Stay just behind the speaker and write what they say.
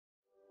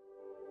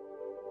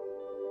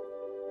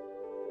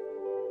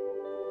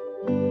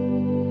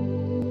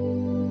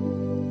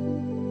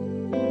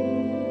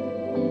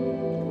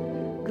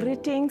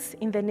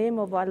Greetings in the name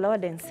of our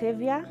Lord and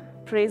Savior.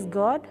 Praise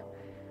God.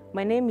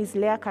 My name is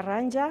Leah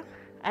Karanja.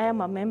 I am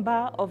a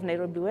member of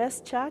Nairobi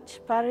West Church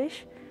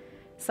Parish,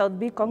 South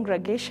B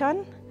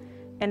Congregation,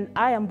 and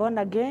I am born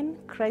again.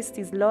 Christ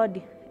is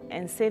Lord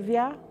and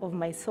Savior of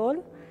my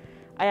soul.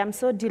 I am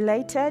so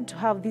delighted to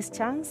have this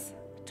chance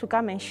to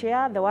come and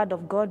share the Word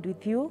of God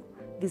with you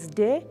this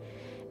day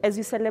as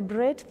we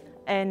celebrate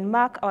and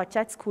mark our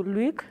church school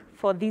week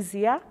for this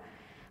year.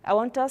 I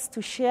want us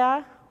to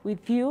share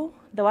with you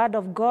the Word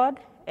of God,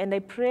 and I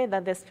pray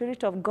that the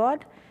Spirit of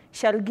God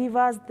shall give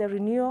us the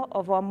renewal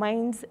of our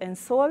minds and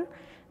soul,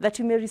 that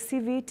we may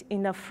receive it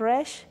in a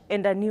fresh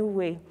and a new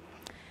way.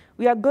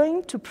 We are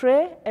going to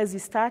pray as we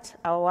start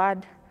our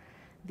word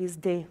this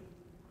day.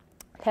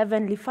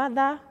 Heavenly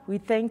Father, we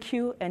thank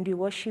you and we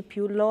worship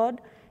you, Lord,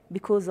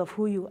 because of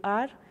who you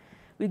are.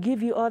 We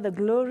give you all the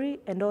glory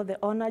and all the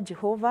honor,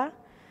 Jehovah.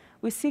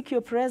 We seek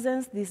your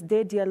presence this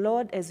day, dear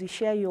Lord, as we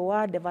share your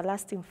word,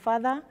 everlasting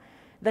Father,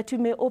 that we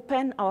may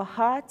open our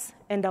hearts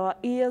and our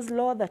ears,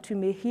 Lord, that we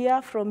may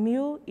hear from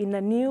you in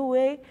a new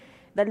way,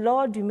 that,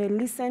 Lord, we may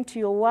listen to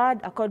your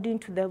word according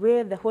to the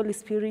way the Holy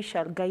Spirit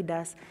shall guide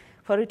us.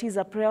 For it is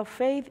a prayer of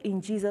faith.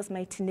 In Jesus'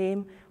 mighty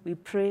name we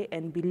pray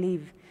and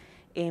believe.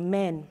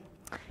 Amen.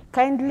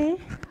 Kindly,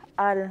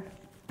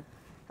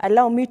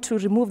 allow me to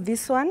remove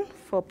this one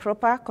for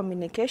proper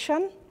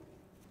communication.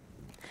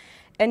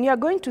 And we are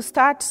going to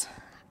start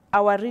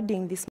our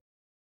reading this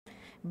morning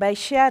by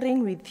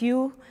sharing with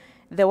you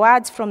the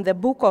words from the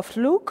book of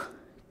Luke,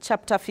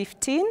 chapter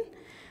 15,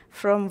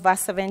 from verse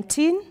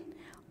 17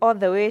 all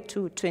the way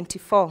to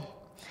 24.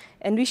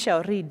 And we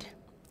shall read.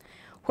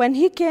 When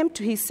he came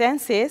to his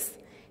senses,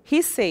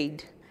 he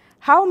said,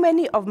 "How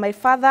many of my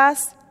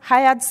father's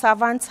hired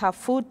servants have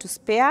food to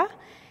spare?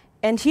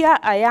 And here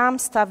I am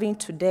starving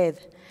to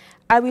death.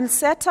 I will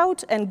set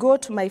out and go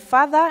to my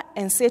father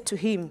and say to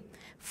him,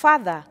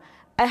 'Father,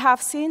 I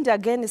have sinned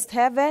against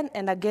heaven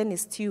and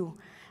against you.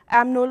 I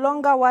am no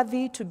longer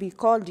worthy to be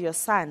called your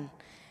son.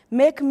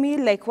 Make me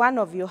like one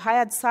of your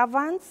hired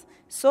servants.'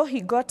 So he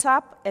got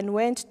up and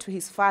went to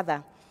his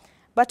father.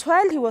 But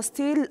while he was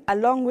still a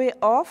long way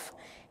off,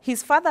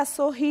 his father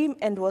saw him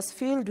and was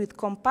filled with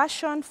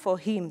compassion for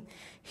him.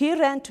 He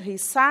ran to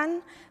his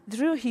son,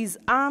 threw his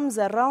arms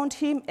around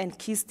him, and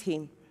kissed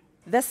him.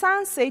 The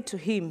son said to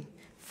him,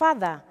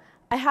 'Father,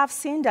 I have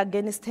sinned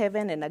against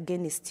heaven and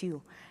against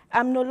you. I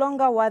am no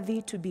longer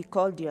worthy to be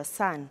called your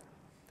son.'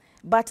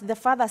 But the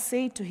father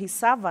said to his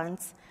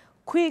servants,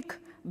 'Quick,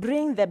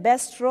 bring the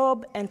best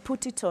robe and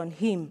put it on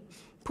him.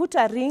 Put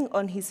a ring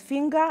on his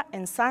finger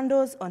and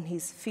sandals on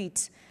his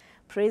feet.'"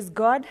 Praise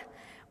God.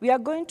 We are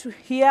going to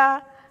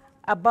hear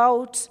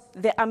about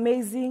the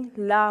amazing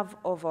love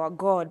of our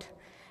God.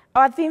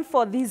 Our theme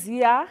for this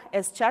year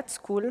as church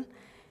school,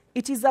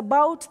 it is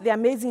about the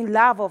amazing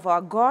love of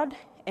our God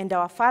and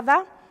our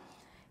Father.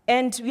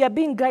 And we are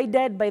being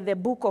guided by the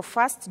book of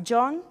 1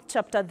 John,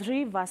 chapter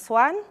 3, verse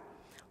 1,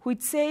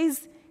 which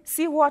says,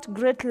 "See what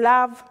great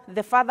love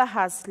the Father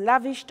has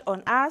lavished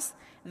on us,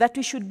 that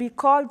we should be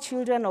called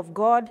children of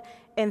God,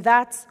 and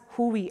that's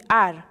who we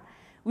are."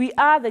 We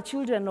are the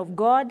children of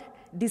God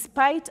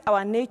despite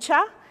our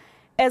nature.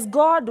 As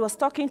God was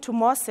talking to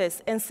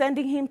Moses and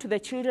sending him to the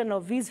children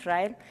of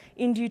Israel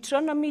in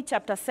Deuteronomy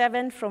chapter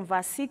 7 from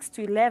verse 6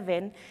 to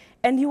 11,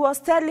 and he was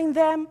telling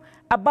them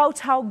about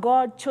how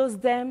God chose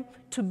them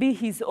to be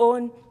his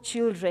own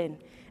children.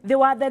 They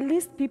were the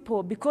least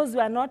people because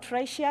they were not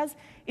righteous.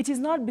 It is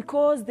not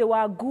because they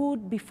were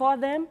good before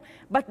them,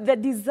 but the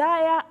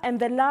desire and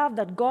the love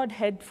that God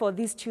had for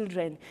these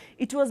children.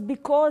 It was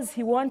because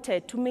he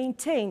wanted to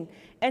maintain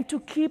and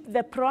to keep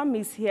the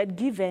promise he had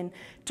given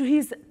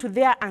to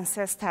their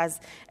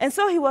ancestors. And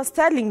so he was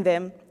telling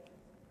them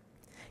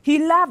he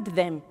loved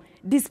them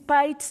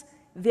despite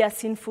their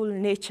sinful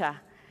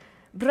nature.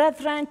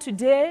 Brethren,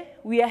 today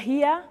we are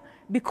here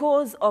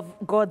because of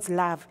God's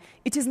love.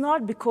 It is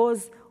not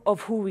because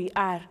of who we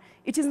are.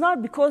 It is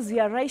not because we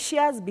are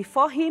righteous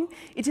before him.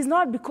 It is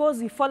not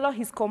because we follow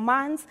his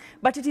commands,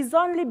 but it is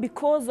only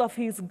because of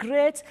his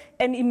great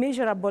and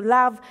immeasurable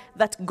love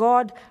that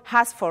God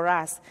has for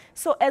us.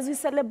 So as we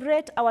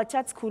celebrate our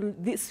church school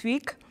this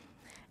week,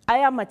 I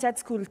am a church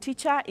school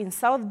teacher in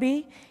South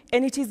B,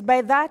 and it is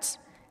by that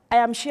I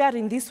am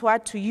sharing this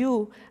word to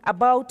you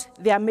about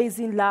the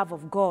amazing love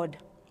of God.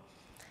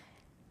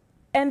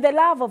 And the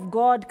love of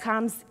God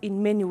comes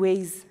in many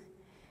ways.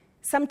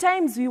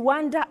 Sometimes we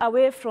wander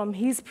away from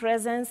his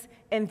presence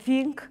and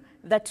think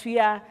that we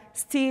are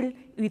still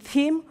with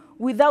him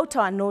without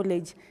our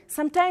knowledge.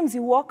 Sometimes we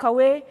walk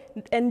away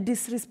and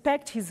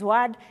disrespect his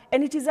word,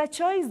 and it is a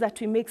choice that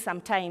we make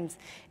sometimes.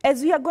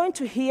 As we are going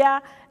to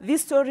hear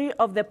this story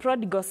of the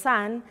prodigal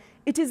son,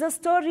 it is a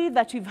story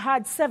that we've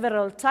heard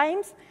several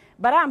times,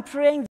 but I'm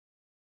praying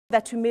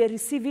that we may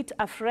receive it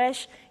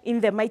afresh in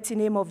the mighty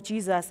name of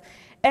Jesus.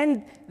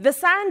 And the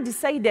son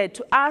decided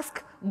to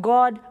ask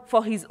God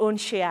for his own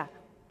share.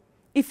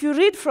 If you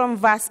read from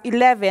verse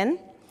 11,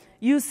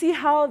 you see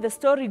how the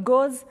story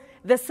goes,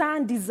 the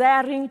son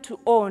desiring to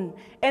own,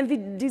 and the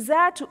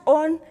desire to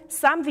own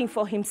something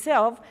for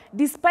himself,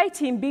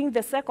 despite him being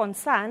the second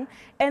son.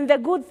 And the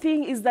good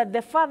thing is that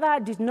the father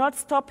did not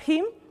stop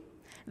him.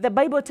 The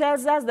Bible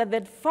tells us that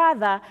the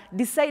father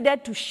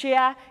decided to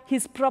share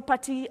his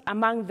property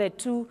among the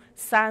two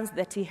sons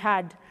that he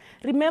had.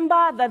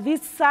 Remember that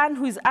this son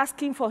who is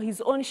asking for his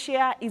own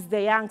share is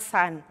the young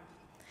son.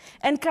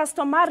 And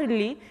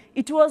customarily,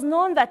 it was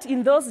known that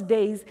in those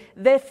days,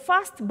 the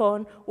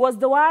firstborn was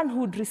the one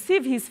who would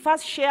receive his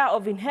first share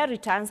of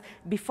inheritance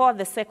before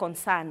the second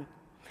son.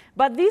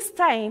 But this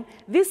time,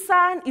 this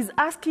son is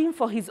asking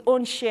for his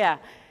own share.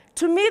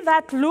 To me,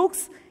 that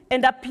looks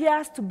and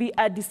appears to be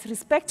a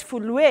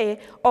disrespectful way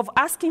of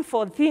asking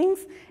for things,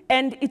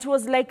 and it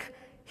was like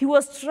he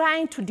was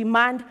trying to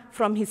demand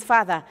from his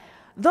father,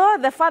 though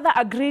the father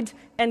agreed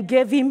and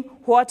gave him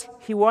what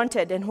he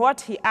wanted and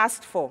what he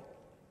asked for.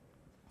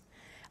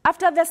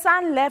 After the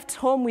son left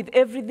home with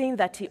everything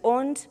that he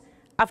owned,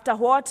 after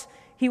what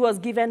he was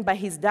given by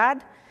his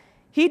dad,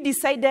 he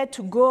decided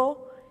to go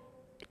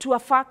to a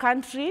far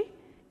country,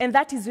 and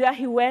that is where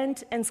he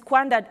went and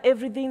squandered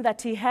everything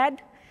that he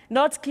had,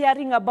 not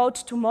caring about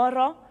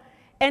tomorrow,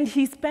 and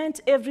he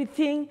spent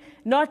everything,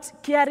 not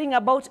caring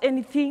about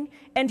anything,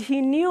 and he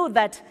knew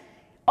that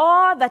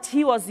all that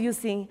he was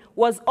using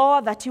was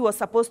all that he was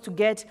supposed to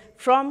get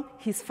from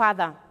his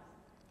father.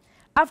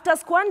 After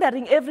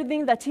squandering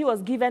everything that he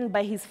was given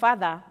by his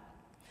father,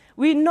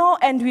 we know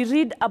and we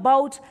read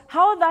about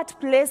how that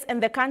place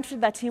and the country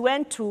that he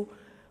went to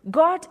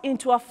got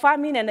into a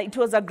famine, and it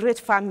was a great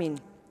famine.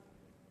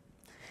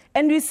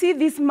 And we see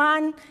this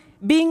man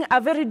being a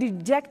very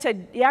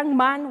dejected young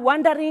man,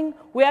 wondering,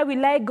 where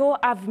will I go?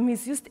 I've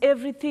misused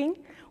everything.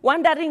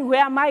 Wondering,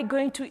 where am I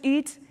going to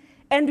eat?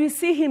 And we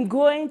see him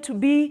going to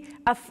be,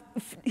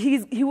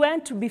 he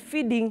went to be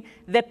feeding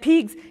the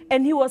pigs,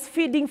 and he was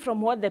feeding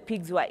from what the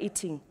pigs were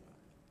eating.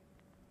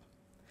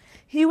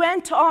 He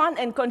went on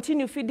and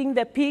continued feeding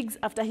the pigs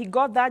after he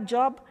got that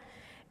job.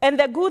 And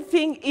the good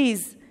thing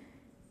is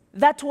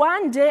that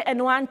one day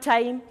and one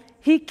time,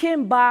 he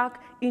came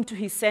back into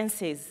his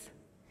senses.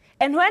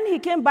 And when he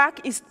came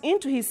back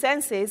into his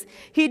senses,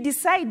 he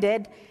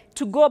decided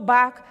to go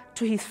back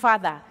to his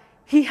father.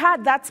 He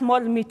had that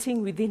small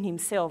meeting within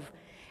himself.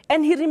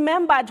 And he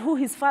remembered who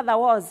his father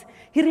was.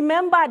 He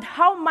remembered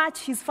how much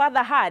his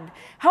father had,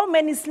 how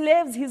many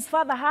slaves his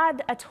father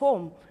had at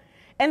home.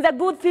 And the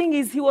good thing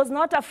is he was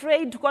not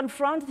afraid to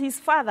confront his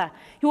father.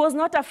 He was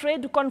not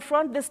afraid to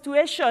confront the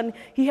situation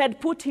he had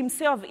put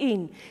himself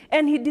in.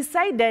 And he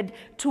decided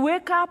to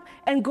wake up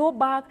and go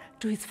back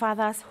to his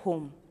father's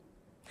home.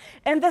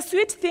 And the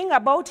sweet thing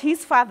about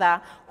his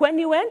father, when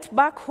he went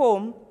back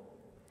home,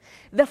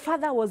 the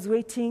father was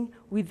waiting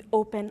with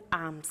open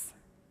arms.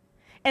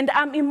 And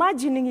I'm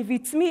imagining if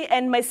it's me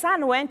and my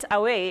son went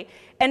away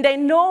and I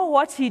know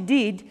what he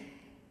did,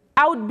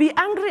 I would be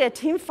angry at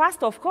him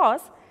first, of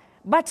course.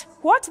 But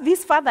what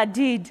this father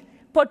did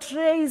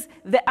portrays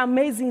the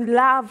amazing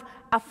love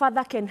a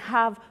father can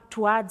have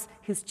towards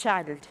his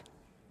child.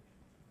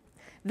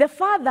 The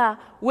father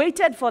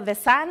waited for the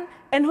son,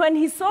 and when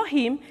he saw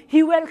him,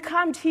 he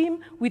welcomed him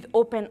with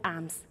open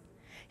arms.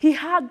 He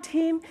hugged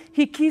him,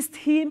 he kissed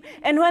him,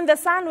 and when the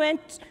son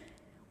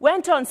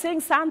went on saying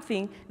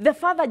something, the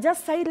father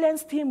just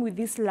silenced him with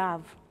this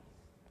love.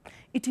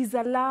 It is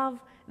a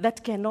love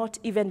that cannot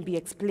even be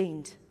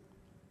explained.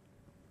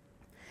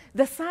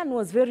 The son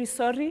was very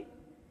sorry.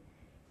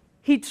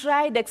 He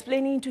tried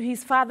explaining to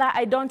his father,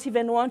 I don't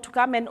even want to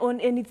come and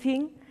own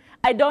anything.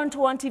 I don't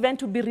want even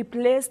to be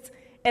replaced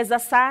as a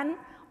son.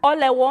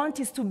 All I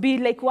want is to be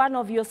like one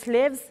of your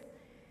slaves.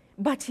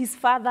 But his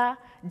father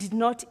did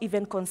not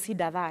even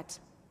consider that.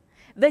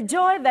 The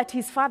joy that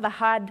his father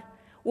had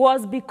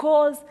was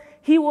because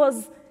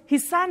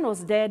his son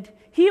was dead,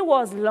 he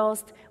was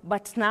lost,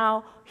 but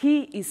now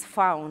he is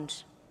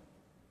found.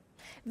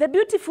 The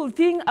beautiful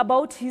thing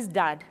about his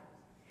dad,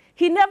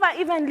 he never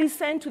even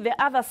listened to the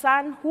other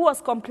son who was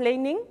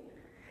complaining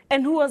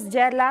and who was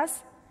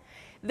jealous.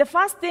 The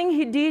first thing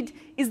he did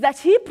is that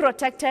he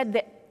protected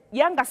the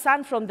younger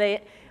son from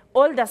the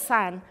older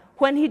son.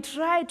 When he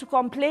tried to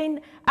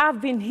complain,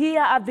 I've been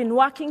here, I've been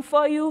working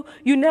for you,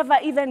 you never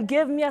even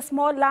gave me a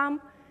small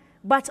lamb.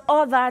 But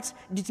all that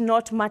did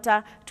not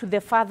matter to the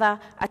father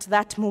at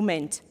that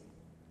moment.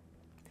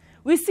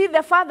 We see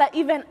the father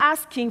even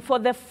asking for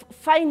the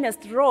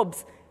finest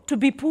robes to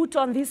be put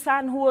on this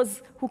son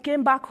who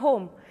came back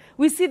home.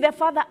 We see the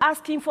father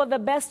asking for the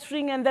best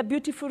ring and the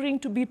beautiful ring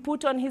to be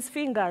put on his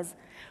fingers.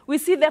 We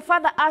see the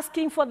father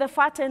asking for the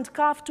fattened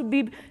calf to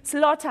be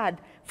slaughtered,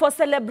 for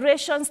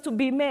celebrations to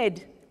be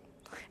made.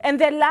 And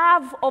the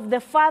love of the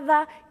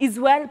father is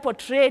well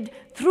portrayed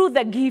through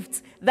the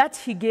gifts that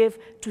he gave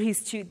to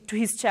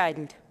his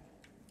child.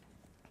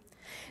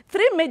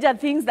 Three major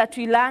things that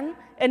we learn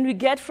and we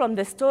get from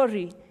the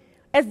story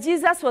as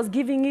Jesus was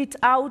giving it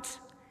out,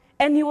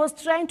 and he was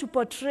trying to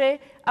portray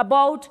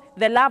about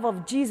the love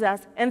of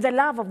Jesus and the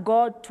love of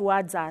God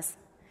towards us.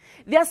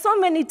 There are so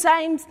many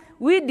times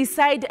we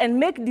decide and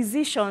make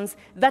decisions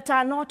that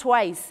are not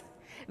wise.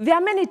 There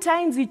are many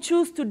times we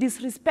choose to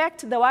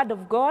disrespect the word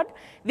of God.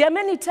 There are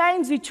many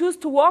times we choose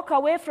to walk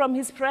away from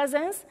his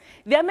presence.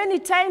 There are many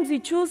times we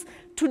choose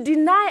to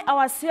deny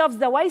ourselves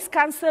the wise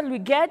counsel we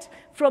get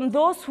from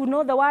those who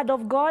know the word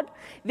of God.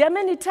 There are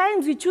many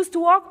times we choose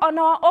to walk on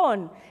our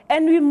own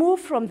and we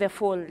move from the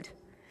fold.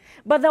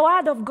 But the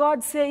word of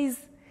God says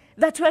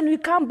that when we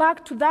come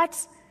back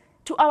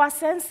to our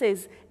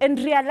senses and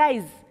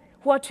realize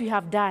what we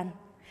have done,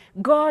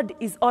 God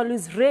is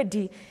always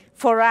ready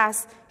for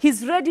us.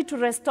 He's ready to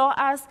restore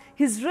us.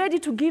 He's ready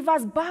to give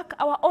us back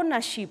our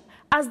ownership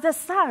as the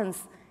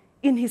sons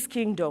in his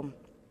kingdom.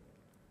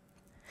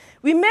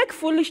 We make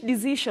foolish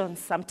decisions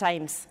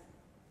sometimes,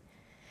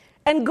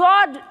 and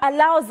God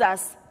allows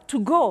us to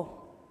go.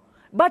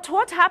 But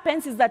what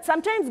happens is that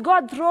sometimes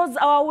God throws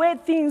our way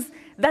things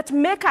that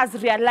make us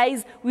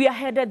realize we are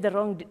headed the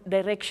wrong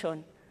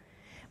direction.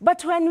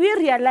 But when we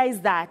realize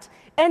that,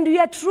 and we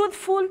are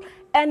truthful,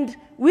 and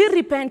we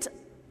repent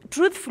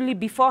truthfully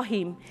before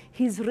him,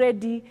 he's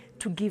ready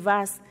to give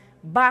us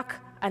back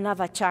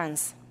another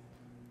chance.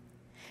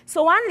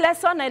 So one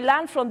lesson I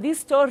learned from this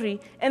story,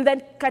 and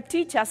then can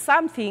teach us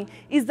something,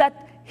 is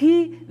that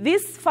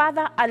this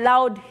father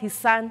allowed his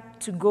son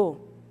to go.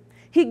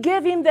 He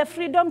gave him the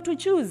freedom to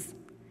choose.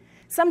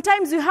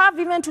 Sometimes we have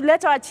even to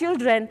let our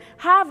children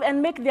have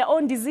and make their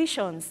own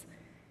decisions.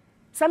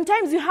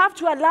 Sometimes you have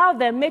to allow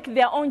them make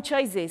their own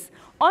choices,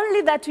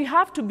 only that we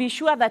have to be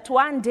sure that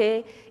one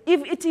day,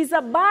 if it is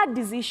a bad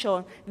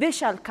decision, they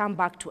shall come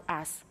back to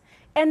us.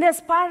 And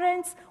as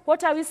parents,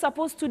 what are we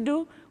supposed to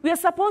do? We are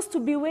supposed to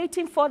be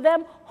waiting for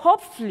them,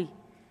 hopefully.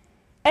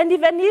 And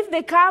even if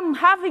they come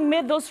having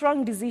made those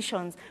wrong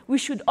decisions, we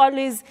should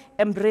always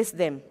embrace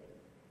them.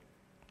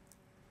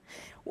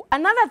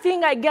 Another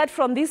thing I get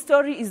from this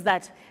story is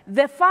that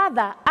the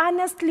father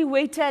earnestly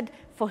waited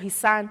for his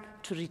son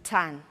to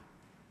return.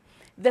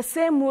 The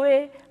same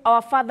way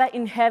our Father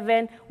in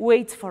heaven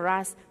waits for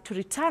us to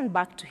return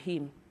back to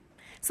him.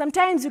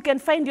 Sometimes you can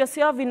find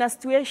yourself in a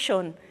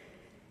situation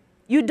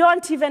you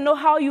don't even know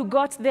how you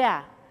got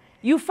there.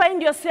 You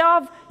find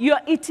yourself, you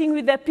are eating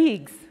with the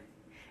pigs.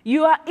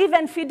 You are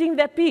even feeding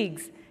the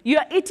pigs. You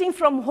are eating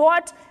from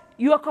what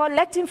you are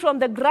collecting from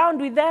the ground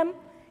with them,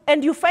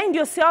 and you find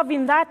yourself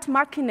in that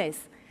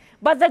murkiness.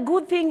 But the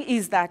good thing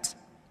is that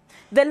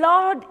the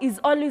Lord is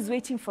always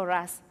waiting for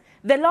us.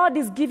 The Lord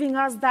is giving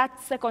us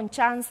that second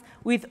chance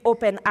with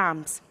open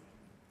arms.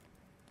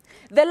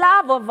 The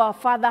love of our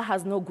Father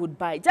has no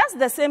goodbye. Just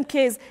the same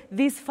case,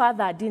 this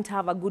father didn't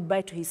have a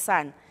goodbye to his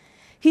son.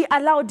 He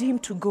allowed him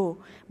to go,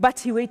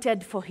 but he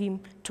waited for him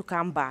to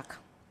come back.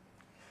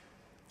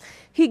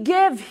 He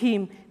gave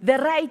him the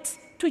right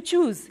to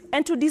choose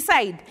and to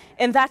decide,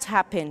 and that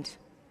happened.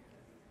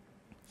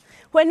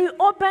 When we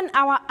open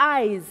our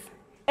eyes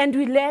and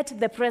we let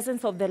the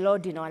presence of the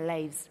Lord in our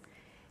lives,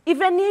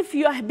 even if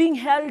you are being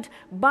held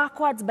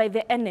backwards by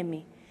the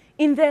enemy,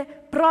 in the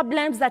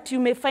problems that you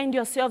may find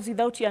yourselves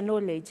without your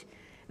knowledge,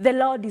 the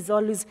Lord is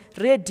always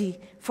ready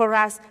for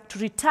us to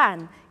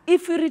return.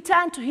 If we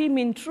return to him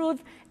in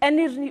truth and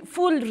in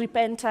full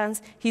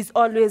repentance, he's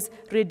always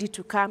ready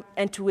to come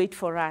and to wait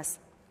for us.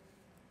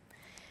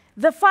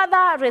 The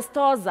Father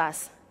restores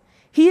us.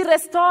 He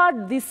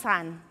restored this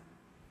son,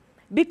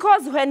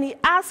 because when he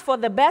asked for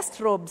the best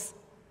robes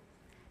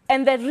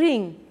and the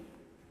ring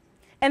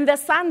and the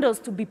sandals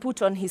to be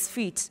put on his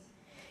feet,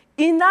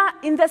 in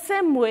the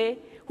same way,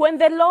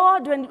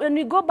 when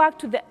we go back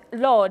to the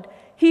Lord,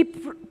 he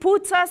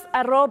puts us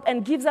a robe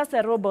and gives us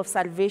a robe of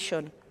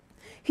salvation.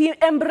 He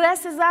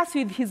embraces us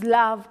with his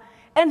love,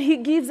 and he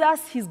gives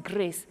us his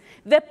grace.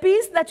 The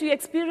peace that we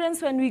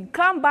experience when we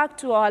come back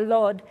to our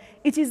Lord,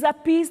 it is a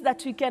peace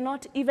that we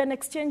cannot even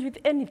exchange with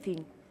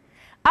anything.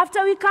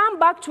 After we come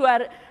back to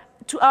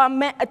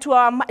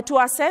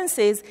our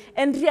senses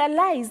and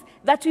realize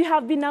that we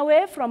have been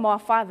away from our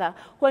Father,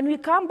 when we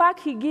come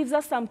back, he gives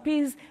us some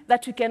peace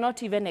that we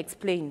cannot even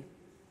explain.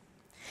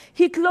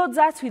 He clothes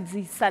us with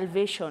his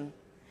salvation.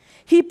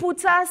 He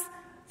puts us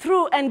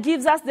through and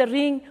gives us the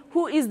ring,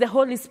 who is the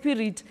Holy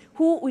Spirit,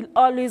 who will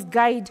always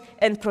guide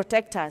and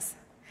protect us.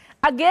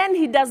 Again,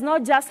 he does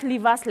not just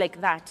leave us like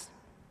that.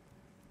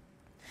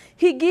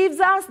 He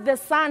gives us the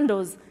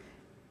sandals,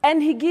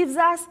 and he gives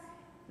us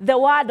the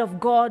word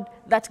of God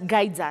that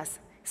guides us,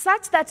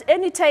 such that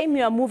anytime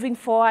you are moving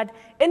forward,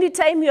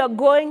 anytime you are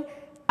going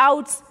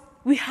out,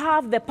 we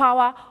have the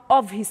power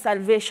of his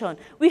salvation.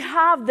 We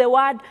have the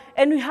word,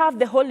 and we have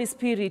the Holy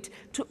Spirit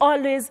to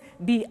always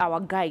be our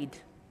guide.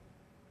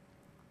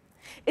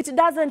 It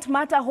doesn't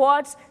matter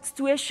what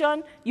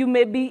situation you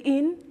may be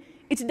in.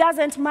 It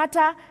doesn't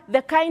matter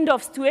the kind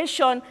of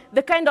situation,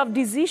 the kind of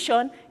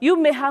decision you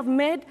may have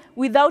made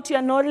without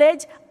your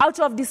knowledge, out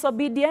of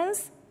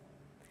disobedience.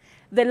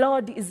 The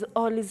Lord is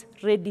always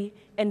ready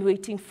and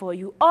waiting for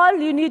you. All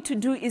you need to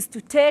do is to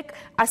take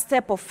a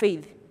step of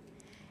faith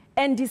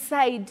and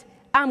decide,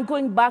 I'm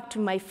going back to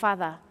my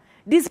Father,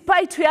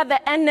 despite where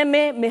the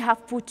enemy may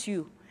have put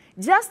you.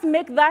 Just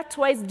make that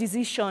wise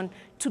decision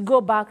to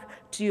go back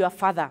to your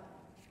Father.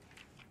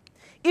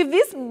 If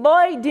this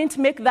boy didn't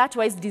make that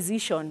wise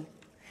decision,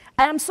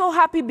 I am so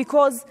happy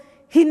because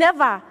he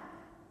never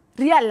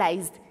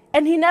realized,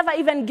 and he never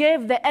even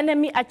gave the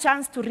enemy a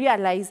chance to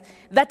realize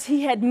that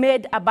he had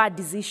made a bad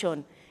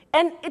decision.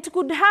 And it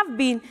could have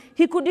been,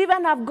 he could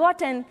even have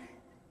gotten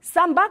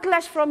some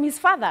backlash from his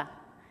father,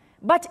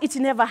 but it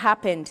never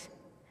happened.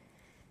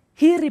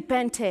 He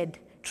repented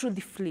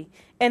truthfully,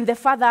 and the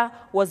father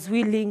was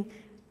willing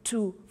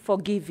to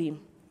forgive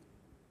him.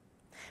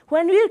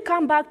 When we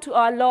come back to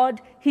our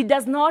Lord, he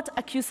does not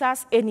accuse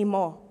us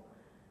anymore.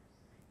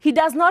 He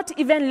does not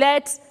even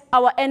let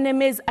our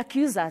enemies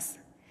accuse us.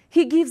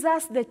 He gives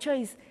us the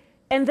choice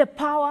and the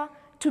power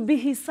to be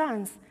his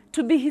sons,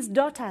 to be his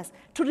daughters,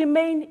 to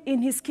remain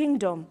in his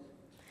kingdom.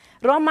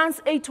 Romans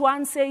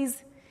 8:1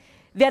 says,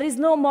 there is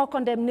no more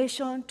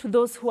condemnation to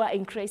those who are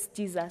in Christ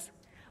Jesus.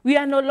 We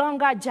are no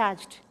longer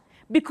judged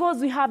because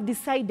we have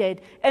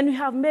decided and we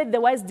have made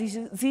the wise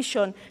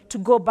decision to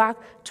go back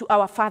to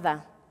our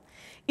Father.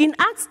 In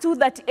Acts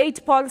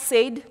 2:38, Paul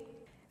said,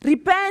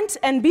 repent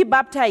and be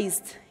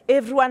baptized,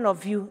 every one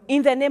of you,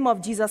 in the name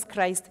of Jesus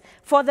Christ.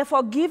 For the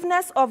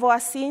forgiveness of our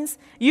sins,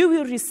 you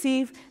will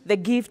receive the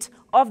gift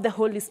of the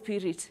Holy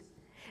Spirit.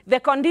 The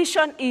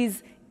condition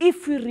is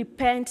if we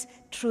repent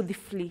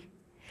truthfully.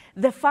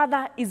 The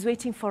Father is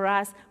waiting for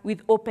us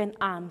with open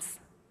arms.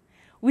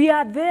 We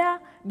are there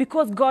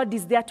because God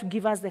is there to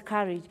give us the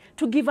courage,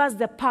 to give us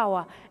the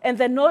power and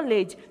the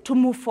knowledge to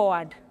move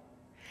forward.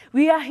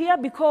 We are here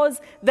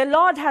because the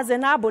Lord has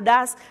enabled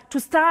us to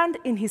stand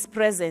in his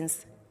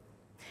presence.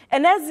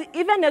 And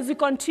even as we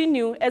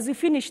continue, as we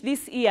finish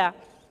this year,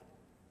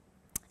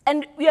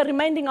 and we are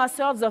reminding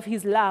ourselves of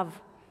his love,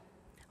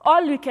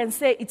 all we can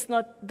say it's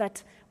not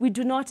that we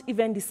do not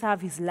even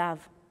deserve his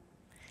love.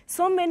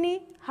 So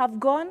many have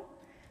gone,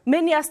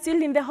 many are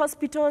still in the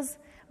hospitals,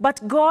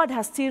 but God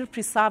has still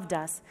preserved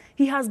us.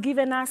 He has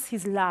given us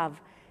his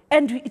love.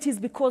 And it is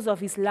because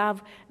of his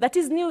love that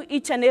is new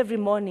each and every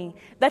morning,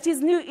 that is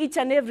new each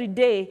and every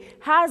day,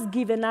 has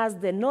given us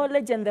the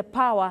knowledge and the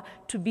power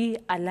to be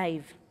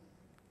alive.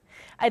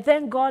 I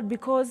thank God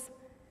because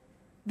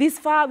this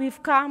far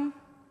we've come.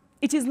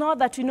 It is not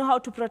that we know how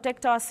to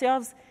protect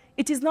ourselves.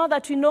 It is not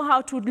that we know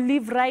how to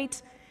live right,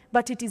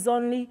 but it is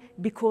only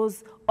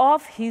because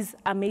of his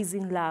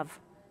amazing love.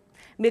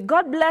 May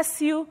God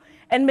bless you,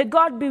 and may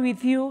God be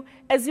with you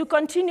as you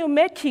continue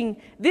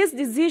making this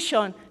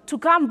decision to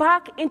come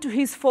back into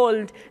his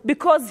fold,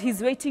 because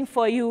he's waiting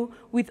for you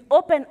with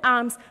open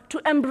arms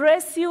to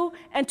embrace you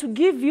and to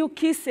give you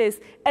kisses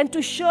and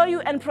to show you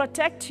and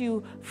protect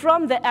you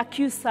from the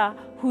accuser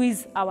who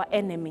is our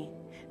enemy.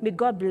 May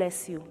God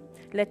bless you.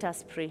 Let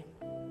us pray.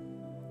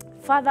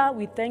 Father,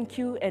 we thank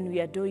you and we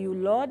adore you,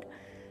 Lord.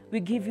 We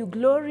give you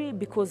glory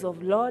because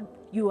of, Lord,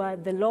 you are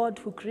the Lord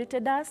who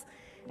created us.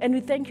 And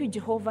we thank you,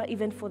 Jehovah,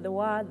 even for the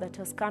word that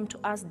has come to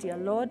us, dear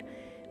Lord.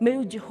 May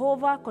you,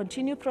 Jehovah,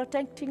 continue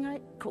protecting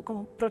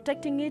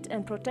it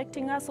and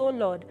protecting us, oh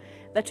Lord,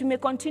 that we may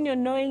continue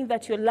knowing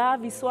that your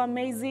love is so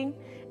amazing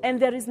and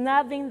there is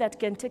nothing that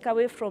can take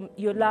away from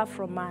your love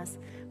from us.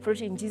 For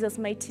in Jesus'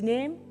 mighty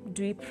name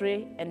do we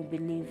pray and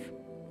believe.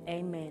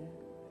 Amen.